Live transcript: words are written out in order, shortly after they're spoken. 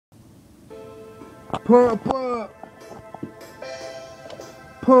Pump up,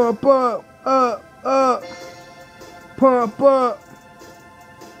 pump up, pump up,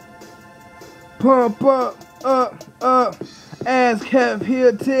 pump up. Ask Kev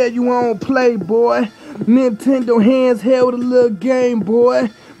here, tell you on Playboy. Nintendo hands held a little Game Boy.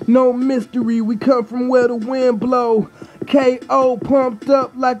 No mystery, we come from where the wind blow. KO pumped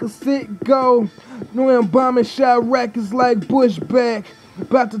up like a sick go. Knowing bombing shot records like Bushback.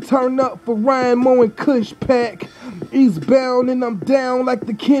 About to turn up for Ryan Moe and Kush Pack. Eastbound and I'm down like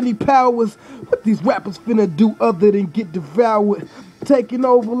the Kenny Powers. What these rappers finna do other than get devoured? Taking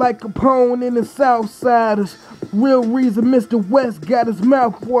over like Capone and the Southsiders. Real reason Mr. West got his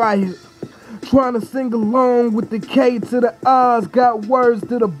mouth wired. Trying to sing along with the K to the R's. Got words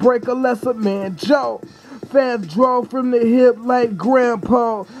to the break a lesser man Joe. Fast draw from the hip like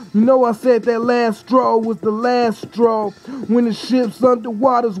grandpa. You know I said that last straw was the last straw. When the ship's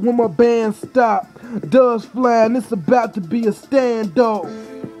underwater's when my band stop. Doves flying, it's about to be a standoff.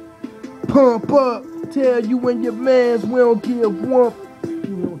 Pump up, tell you and your mans we don't give one.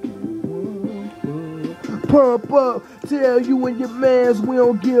 Pump up, tell you and your mans we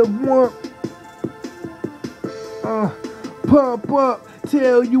don't give one. Pump up,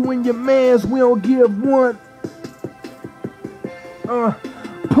 tell you and your mans we don't give one.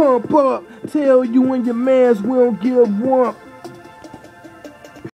 Pump up, tell you and your mans we don't give one.